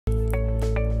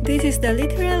This is the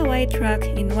literal White Rock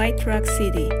in White Rock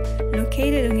City,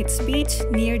 located on its beach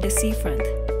near the seafront.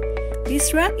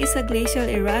 This rock is a glacial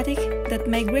erratic that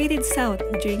migrated south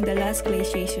during the last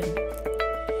glaciation.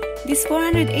 This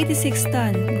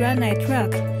 486-ton granite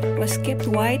rock was kept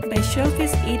white by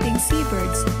shellfish-eating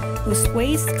seabirds whose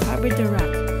wastes covered the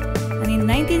rock, and in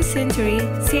 19th century,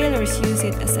 sailors used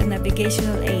it as a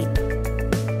navigational aid.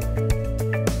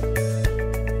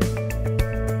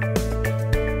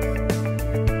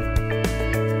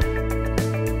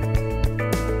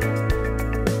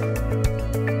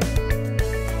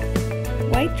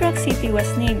 White Rock City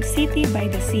was named City by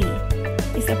the Sea.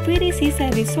 It's a pretty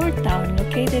seaside resort town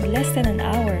located less than an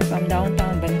hour from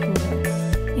downtown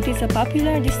Vancouver. It is a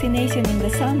popular destination in the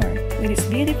summer with its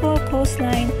beautiful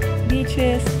coastline,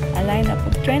 beaches, a lineup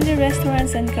of trendy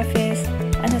restaurants and cafes,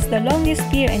 and has the longest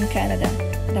pier in Canada,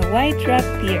 the White Rock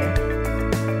Pier.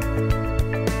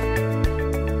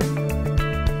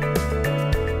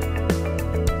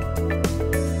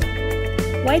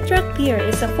 White Rock Pier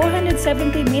is a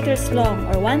 470 meters long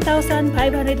or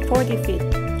 1,540 feet,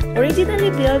 originally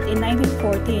built in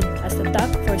 1914 as a dock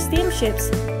for steamships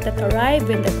that arrived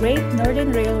when the Great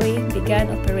Northern Railway began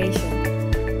operation.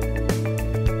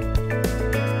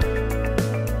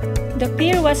 The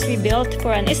pier was rebuilt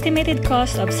for an estimated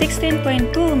cost of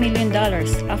 $16.2 million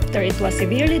after it was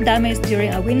severely damaged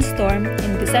during a windstorm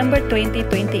in December 20,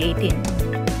 2018.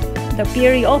 The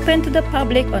pier reopened to the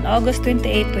public on August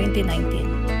 28,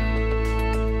 2019.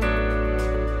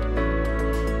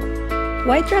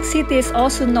 White Rock City is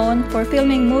also known for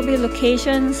filming movie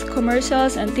locations,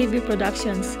 commercials, and TV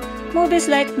productions. Movies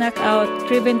like Knockout,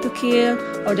 Driven to Kill,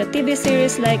 or the TV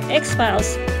series like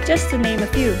X-Files, just to name a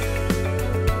few.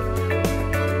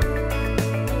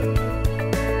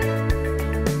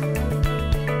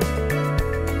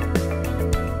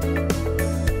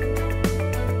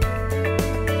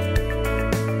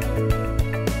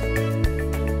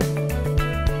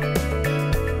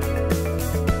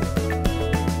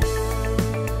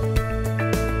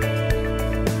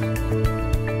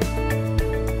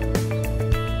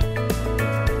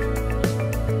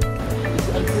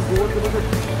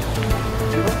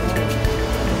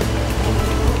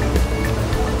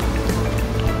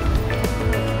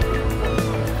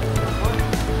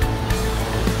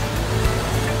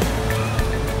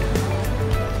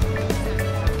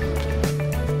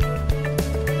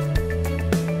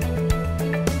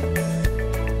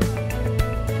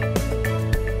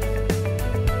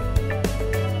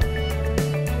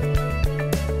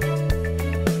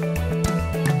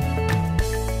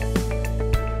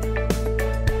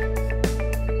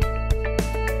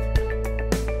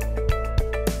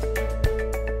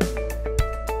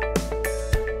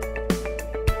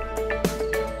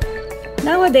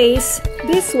 Nowadays,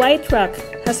 this white rock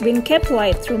has been kept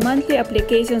white through monthly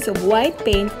applications of white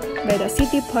paint by the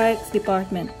City Parks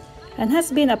Department and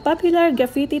has been a popular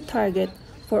graffiti target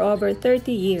for over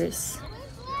 30 years.